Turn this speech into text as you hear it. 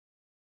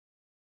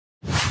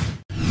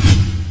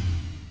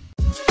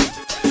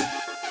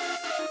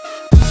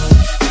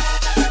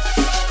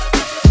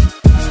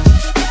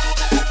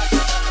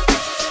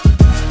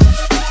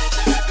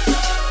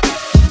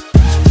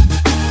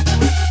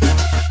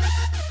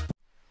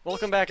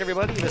Welcome back,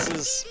 everybody. This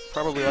is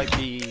probably like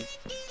the,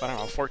 I don't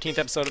know, 14th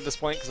episode at this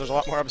point, because there's a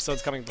lot more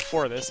episodes coming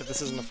before this. If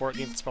this isn't the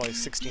 14th, it's probably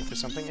 16th or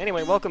something.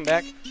 Anyway, welcome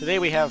back. Today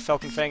we have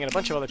Falcon Fang and a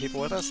bunch of other people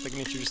with us. They can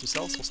introduce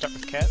themselves. We'll start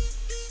with Kat,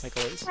 like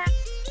always.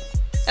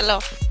 Hello.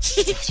 That's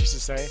used to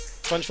say.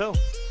 Sponge Phil.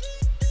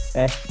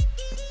 Hey.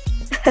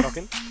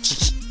 Falcon.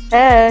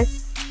 Hey.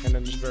 And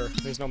then there's Burr.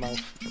 There's no mouth.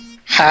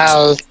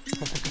 How?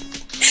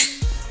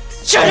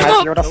 Shut him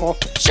up! Beautiful.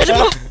 Shut him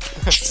up!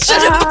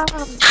 Shut him up!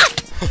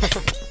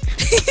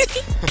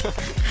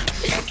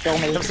 Kill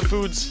me. Have some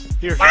foods.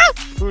 Here.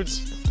 Foods.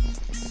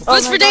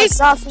 Foods for days!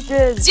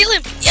 Sausages! Steal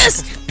him!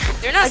 Yes!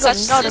 They're not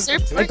sausages,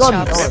 they're pork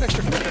chops. Do we have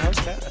extra food in the house,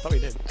 Kat? I thought we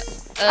did.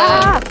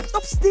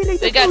 Stop stealing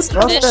the We got food!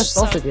 some fish, some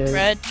sausages.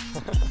 bread,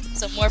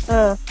 some more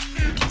stuff.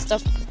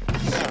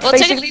 Well,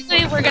 Basically-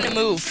 technically, we're gonna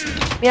move.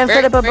 Me and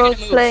We're- Philip are we're gonna both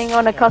move. playing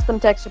on a custom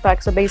texture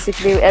pack, so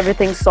basically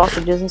everything's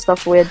sausages and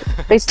stuff weird.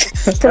 Basically,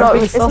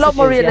 it's a lot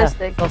more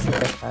realistic.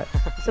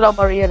 It's a lot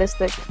more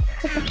realistic.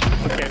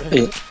 Okay.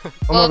 Yeah.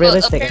 Well,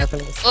 realistic.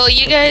 Well,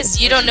 you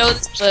guys, you don't know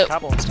this, but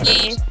Cobble and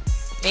me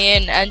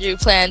and Andrew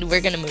planned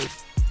we're gonna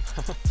move.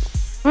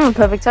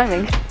 Perfect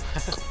timing.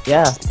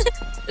 Yeah.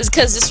 It's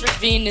because this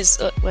ravine is,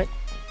 what?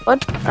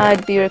 What?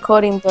 I'd be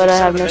recording, but I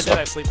have no Bed that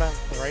I stuff. sleep on?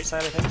 The right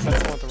side, I think?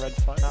 That's the one with the red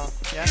flag. No.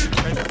 Yeah?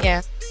 Right?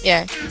 Yeah,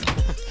 yeah.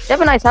 You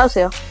have a nice house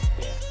here.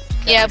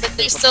 Yeah, but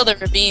there's still the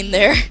ravine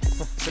there. So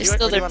There's where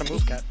still do you the want to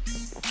move,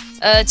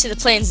 Kat? to the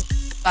plains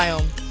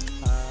biome.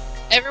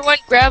 Everyone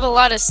grab a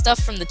lot of stuff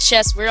from the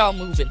chest, we're all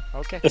moving.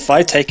 Okay. If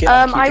I take it,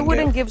 I'm I keeping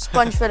wouldn't it. give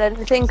SpongeFed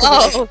anything.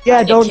 'Cause Oh,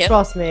 Yeah, don't you.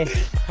 trust me.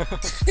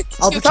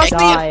 I'll You just can't-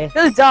 die.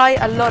 he'll die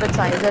a lot of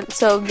times, and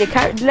so you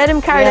let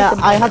him carry Yeah,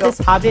 the I have this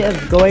habit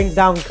of going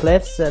down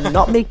cliffs and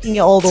not making it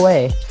all the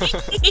way.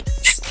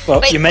 Well,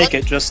 Wait, you make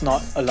what? it, just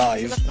not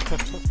alive.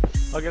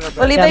 I'll get our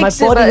Well, he bed. Yeah, my makes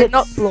it, body but hits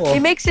not. the floor. He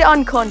makes it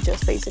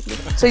unconscious, basically.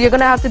 So you're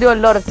gonna have to do a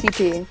lot of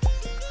TPing.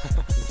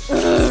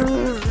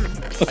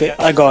 Okay,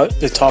 I got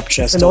the top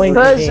chest. Annoying.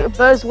 Over.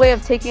 Burr's way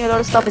of taking a lot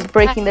of stuff is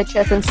breaking the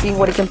chest and seeing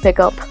what he can pick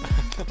up.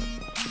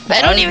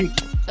 I don't even.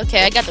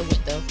 Okay, I got the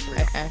window.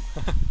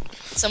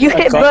 You I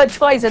hit got- Bird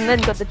twice and then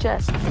got the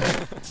chest.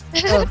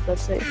 Oh,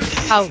 that's it.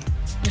 How?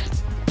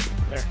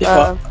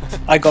 Yeah,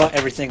 I got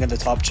everything in the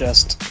top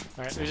chest.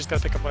 Alright, we just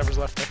gotta pick up whatever's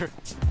left there.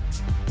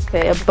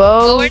 Okay, a Well,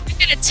 bow, we're not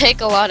gonna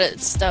take a lot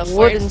of stuff.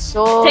 wooden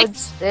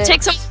swords.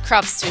 Take some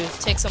crops too.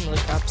 Take some of the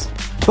crops.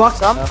 Fuck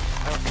Some? I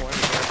don't know anywhere.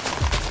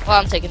 Well,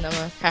 I'm taking them.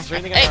 Is there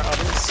anything in Hey, our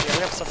ovens? Yeah,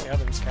 we have stuff in the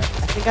ovens, Kat.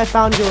 I think I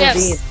found your Yes.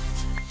 ravine.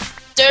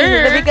 Let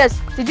me dirt. guess.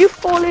 Did you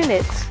fall in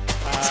it?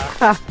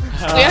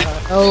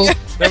 Oh,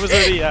 That was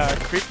where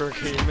the creeper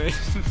came in.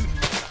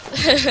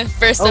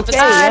 First Okay. episode.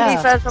 And he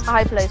yeah. fell from a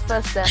high place.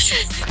 First step.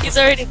 He's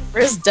already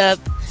first death.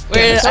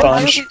 Where Yeah,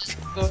 sponge.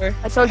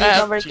 I told you he's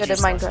not very GG good at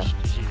sponge. Minecraft.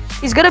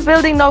 He's good at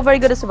building, not very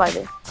good at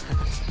surviving.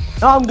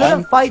 no, I'm good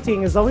at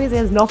fighting as long as it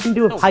has nothing to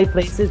do with high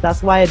places.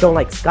 That's why I don't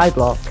like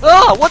skyblock.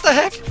 Oh, what the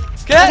heck?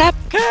 Kat!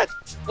 happened? Kat!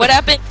 What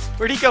happened?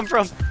 Where'd he come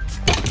from?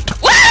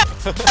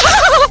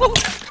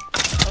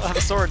 I have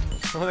a sword.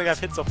 The only thing I've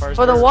hit so far is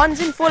For the Burr. ones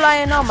in full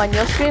iron armor and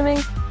you're screaming.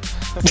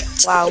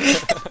 Wow.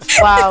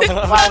 Wow.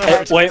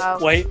 Wow. Wow.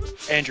 Wait,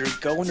 Andrew,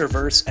 go in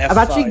reverse F5. I'm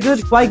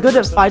actually quite good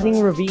at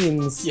finding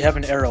ravines. You have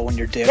an arrow on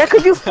your dick. Yeah,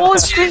 could you fall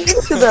straight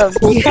into them?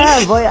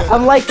 Yeah, but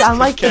I'm like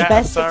the Kat,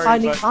 best sorry, at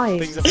finding but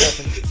mines. things have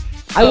happened.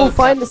 I will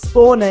find a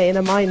spawner in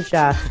a mine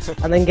shaft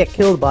and then get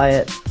killed by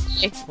it.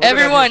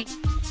 Everyone,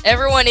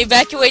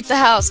 evacuate the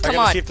house. I Come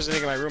gotta on. see if there's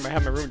anything in my room. I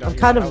have my room down I'm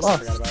here. kind in of the house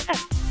I lost. forgot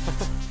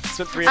about.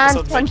 Spent 3 And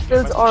episodes making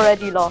Punchfield's it.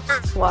 already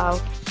lost. Wow.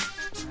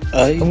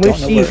 I I'm don't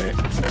with know sheep. where.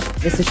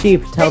 Mr.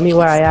 Sheep, tell me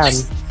where I am.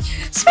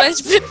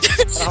 Sponge. I don't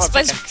have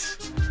Sponge. pickaxe.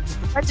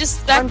 I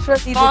just back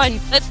Punchfield needs on. a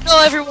sheep. Let's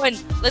go, everyone.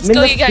 Let's I'm in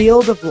go, the you guys.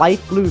 field of light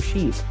blue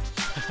sheep.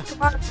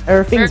 Come on.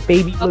 Everything's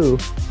baby blue.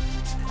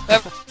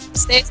 Whoever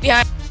stays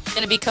behind is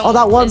gonna become. Oh,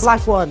 that one this-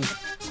 black one.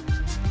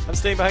 I'm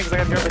staying behind because I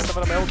gotta grab my stuff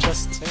out of my old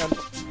chest. Hang on.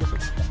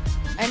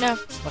 I know.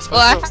 That's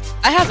Well, what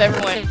I have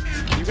everyone.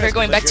 you we're guys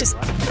going look back good, to-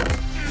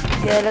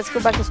 right? Yeah, let's go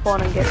back to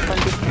spawn and get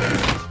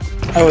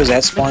Spongy. I was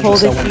at Sponge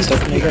Hold with it, someone sheep.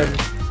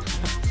 Stephanie.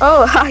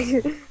 Oh,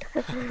 hi.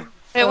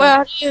 Wait, where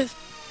are you?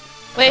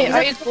 Wait, He's are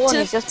at you spawn, to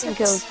he's just been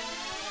killed.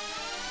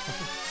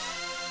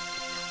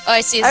 Oh,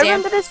 I see his I hand.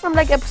 remember this from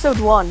like episode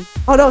 1.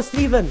 Oh no,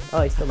 Steven!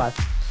 Oh, he's still alive.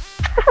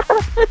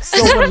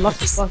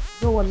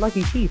 So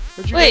unlucky sheep.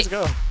 Where'd you Wait. guys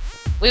go?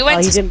 We Oh,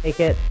 went he to. didn't make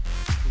it.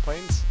 In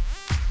planes?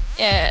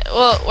 Yeah,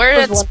 well, we're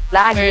It at. was one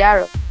laggy where-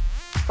 arrow.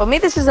 For me,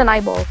 this is an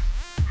eyeball.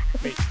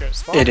 Wait, you guys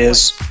spawned? It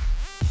is.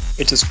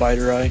 It's a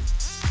spider eye.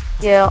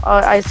 Yeah,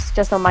 it's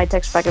just on my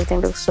text pack.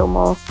 Everything looks so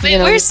more. Wait, you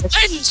know, where's it's-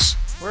 Sponge?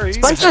 Where are you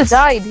Sponge guys?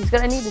 died. He's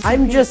gonna need a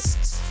I'm TP. just...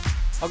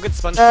 I'll get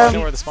Sponge. I know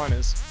Um, where the spawn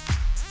is.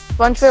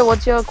 Sponge,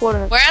 what's your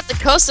coordinate? We're at the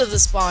coast of the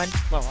spawn.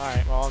 Well,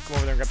 alright. Well, I'll come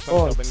over there and grab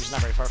Sponge. Oh. Then he's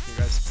not very far from you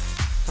guys.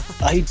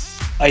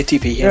 I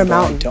TP You're a him, but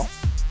I mountain.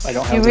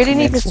 don't have You the really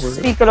need to command for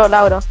it. speak a lot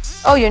louder.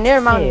 Oh, you're near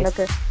a mountain. Yeah.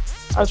 Okay.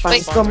 I'll find.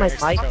 Wait. Just got my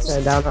mic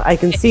turned down. I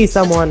can see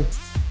someone.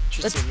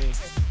 Should Let's- see me.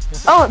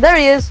 Oh, there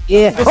he is.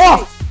 Yeah.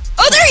 Oh!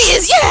 Oh, there he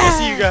is! I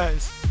see you Yeah!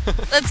 guys.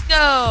 Let's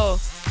go.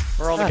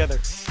 We're all together.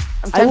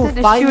 I'm I will tempted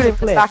to find shoot the him in the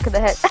clip. back of the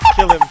head.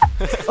 Kill him.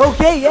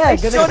 Okay, yeah, I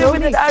gonna shot him kill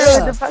with me. an arrow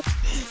in the back.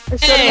 I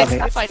shot Hey, him,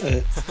 stop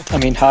fighting. I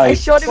mean, I hi.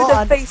 shot him in Go the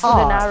on, face with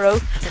an talk. arrow.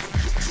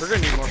 We're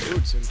gonna need more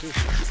food soon too.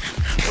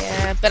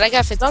 Yeah, but I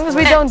got 50. As long as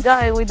we don't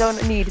die, we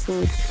don't need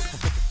food.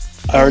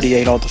 I already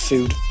ate all the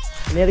food.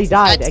 Nearly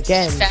died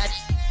again.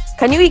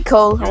 Can you eat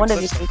coal? I Dude, wonder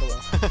if you such can.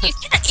 Nicola. You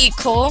can't eat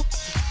coal.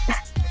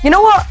 You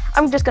know what?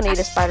 I'm just gonna eat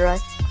a spider eye.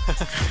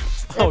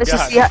 Oh let's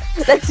just god.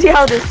 let's see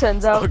how this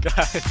turns Oh out.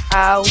 god.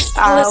 Ow,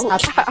 ow,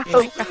 ow,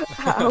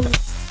 ow.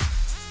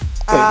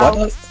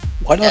 Wait,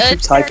 why not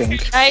keep typing?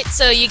 Alright,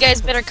 so you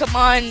guys better come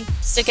on.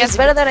 Stick It's as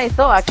better than I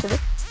thought, actually.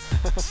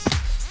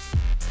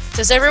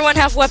 Does everyone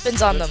have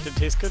weapons on them? Did it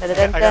taste good? I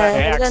got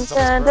an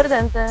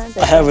axe.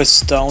 I have a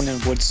stone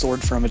and wood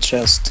sword from a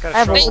chest. I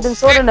have a wooden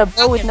sword and a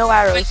bow with no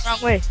arrows. Went the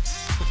wrong way.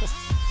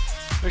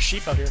 There's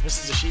sheep out here.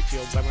 This is the sheep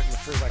fields. I went in the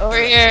first. Like, Over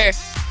here.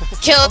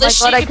 Kill Oh the my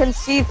god, I sheep. can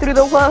see through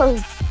the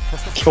world.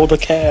 Kill the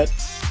cat.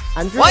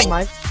 Andrew, What?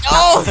 my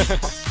No!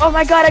 Oh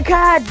my god, a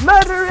cat!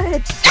 Murder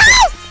it!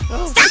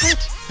 Oh,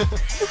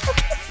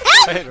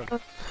 I hit him.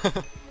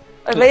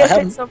 I may I have hit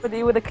haven't-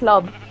 somebody with a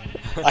club.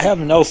 I have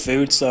no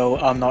food, so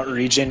I'm not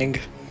regening.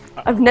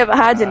 I've never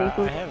had any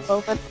food. I have.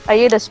 But I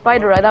ate a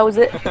spider eye, that was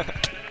it.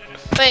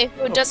 Wait,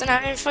 who doesn't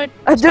have any food?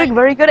 I'm doing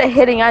very good at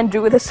hitting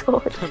Andrew with a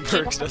sword.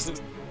 Burks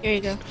doesn't. Here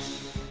you go.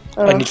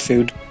 I need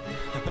food.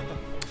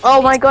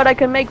 Oh my god, I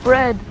can make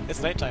bread.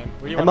 It's nighttime.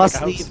 Where do you I want to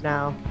must make a house? leave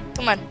now.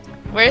 Come on.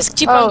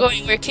 Keep Oh. on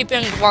going. We're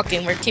keeping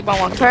walking. We're keep on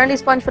walking. Apparently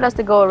Spongefield has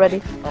to go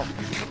already.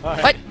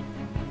 Alright. What?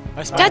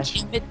 Nice God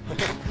Sponge. damn it.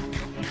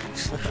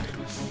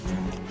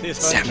 See you,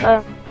 Sponge.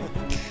 Damn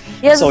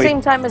He has Sorry. the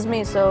same time as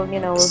me, so, you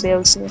know, we'll be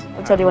able to.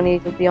 I'll tell you when he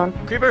will be on.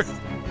 Creeper.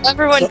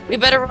 Everyone, we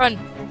better run.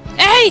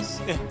 Hey! I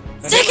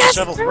Stick need a us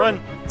shovel. through.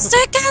 Run.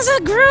 Stick as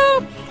a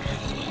group!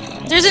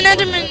 There's an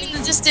Enderman in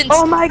the distance.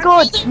 Oh my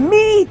god,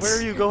 meat! Where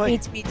are you going?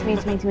 Meat.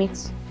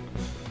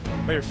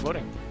 Oh, you're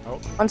floating. Oh.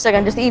 1 second,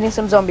 I'm just eating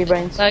some zombie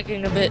brains.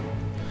 Lagging a bit.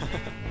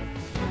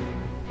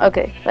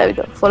 Okay, there we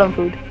go. Full on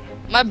food.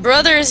 My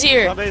brother is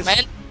here. Zombies. My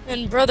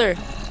Enderman brother.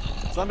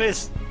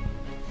 Zombies.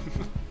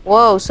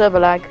 Whoa, server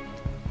lag.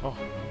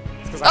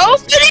 It's 'cause I'm Oh,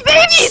 hosting. goody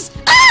babies!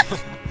 Ah! I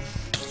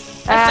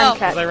fell. And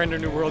cat. As I render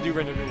new world, you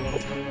render new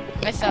world.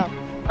 I fell.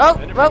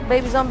 Oh,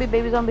 baby zombie.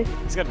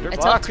 He's got a dirt. I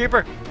Ah, told-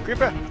 creeper.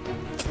 Creeper.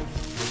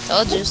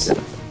 Told you.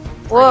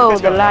 Whoa,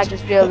 Let's the go. lag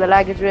is real. The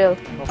lag is real.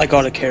 I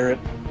got a carrot.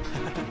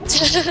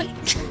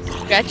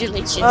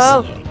 Congratulations.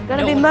 Oh, I'm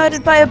gonna be No.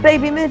 murdered by a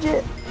baby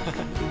midget.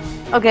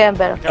 Okay, I'm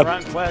better. Got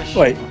rotten flesh.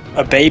 Wait,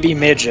 a baby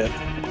midget.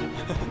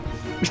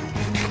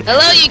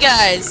 Hello, you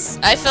guys.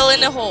 I fell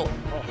in a hole.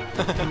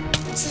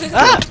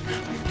 Ah!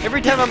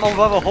 Every time I'm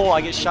above a hole,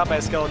 I get shot by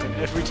a skeleton.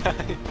 Every time.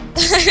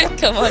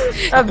 Come on.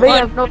 I may Come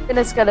have not been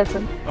a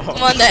skeleton. Oh,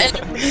 on, the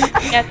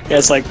Enderman. Yeah,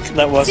 it's like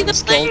that wasn't a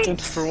the plane? skeleton.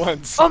 for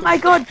once. Oh my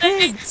god,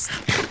 pigs!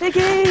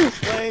 Piggies!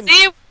 Plane.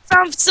 See, we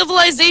found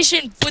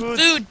civilization with Food.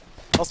 food.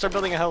 I'll start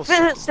building a house.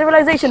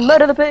 Civilization,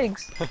 murder the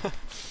pigs!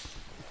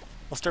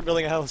 I'll start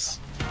building a house.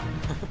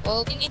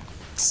 Well, we need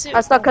to.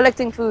 I start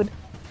collecting food.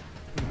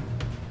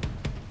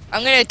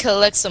 I'm gonna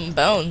collect some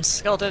bones.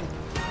 Skeleton.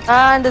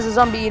 And there's a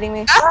zombie eating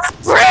me. Ah,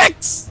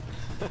 bricks!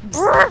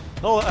 Brr.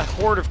 Oh, a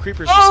horde of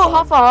creepers. Oh, just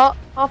half a heart.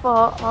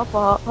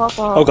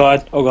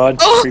 Oh god,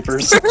 Oh,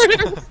 creepers.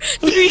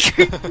 3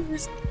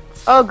 creepers.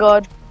 Oh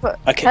god.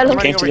 I can't, Hello. you,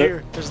 running came over to the,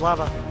 here. There's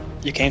lava.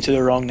 you came to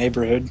the wrong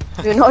neighborhood.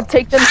 Do not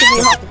take them to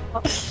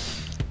me.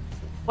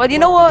 Well, you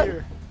know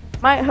Over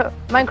what? here.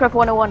 Minecraft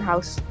 101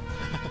 house.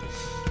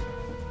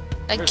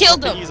 I There's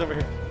killed some them. piggies over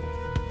here.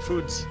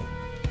 Foods.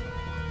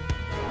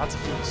 Lots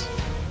of foods.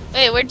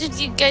 Wait, where did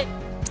you guys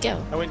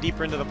go? I went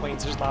deeper into the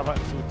plains. There's lava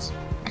and foods.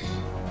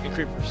 And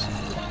creepers.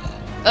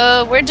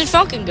 Where did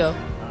Falcon go?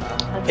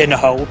 In a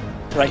hole,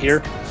 right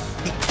here.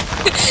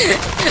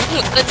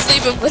 Let's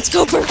leave him. Let's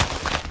go, Bert.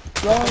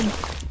 Run.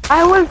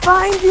 I will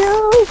find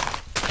you!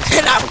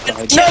 And I'm gonna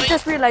God. kill No, I you.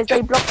 just realized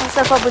I blocked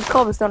myself up with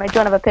cobblestone. I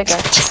don't have a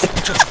pickaxe.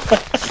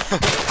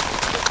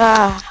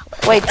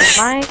 Wait,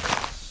 mine?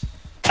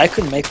 I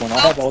could make one. I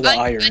have all the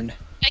iron.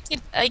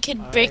 I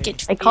could break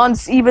it. I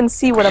can't even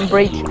see what I'm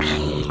breaking.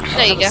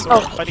 There you go.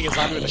 So fighting a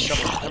zombie with a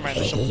shovel. Never mind,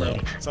 the shovel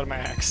broke. So did my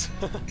axe.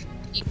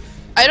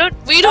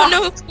 We don't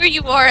know where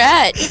you are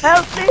at.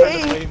 Help the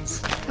me!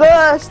 plains.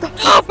 Burst!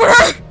 Oh,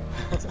 Bert!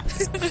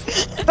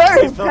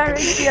 Burst!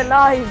 Carry me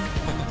alive!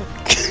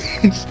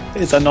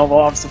 Is that not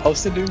what I'm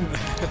supposed to do? No,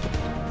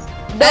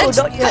 Let's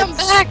not yet. come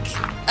back.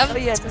 I'm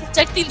Not yet.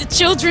 protecting the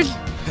children.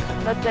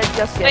 Not dead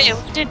just Wait, yet.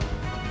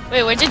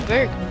 where did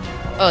Bert?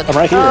 Oh, I'm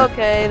right here.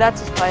 Okay,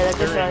 that's a spider.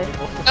 Good Burying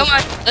try. people. come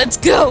on, let's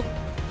go.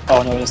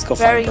 Oh no, let's go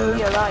Burying find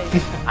me Burr.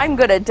 alive. I'm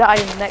gonna die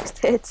in the next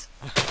hit.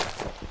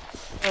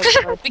 Oh,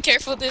 God. Be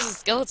careful, there's a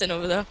skeleton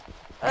over there.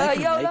 I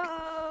can make-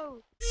 YOLO!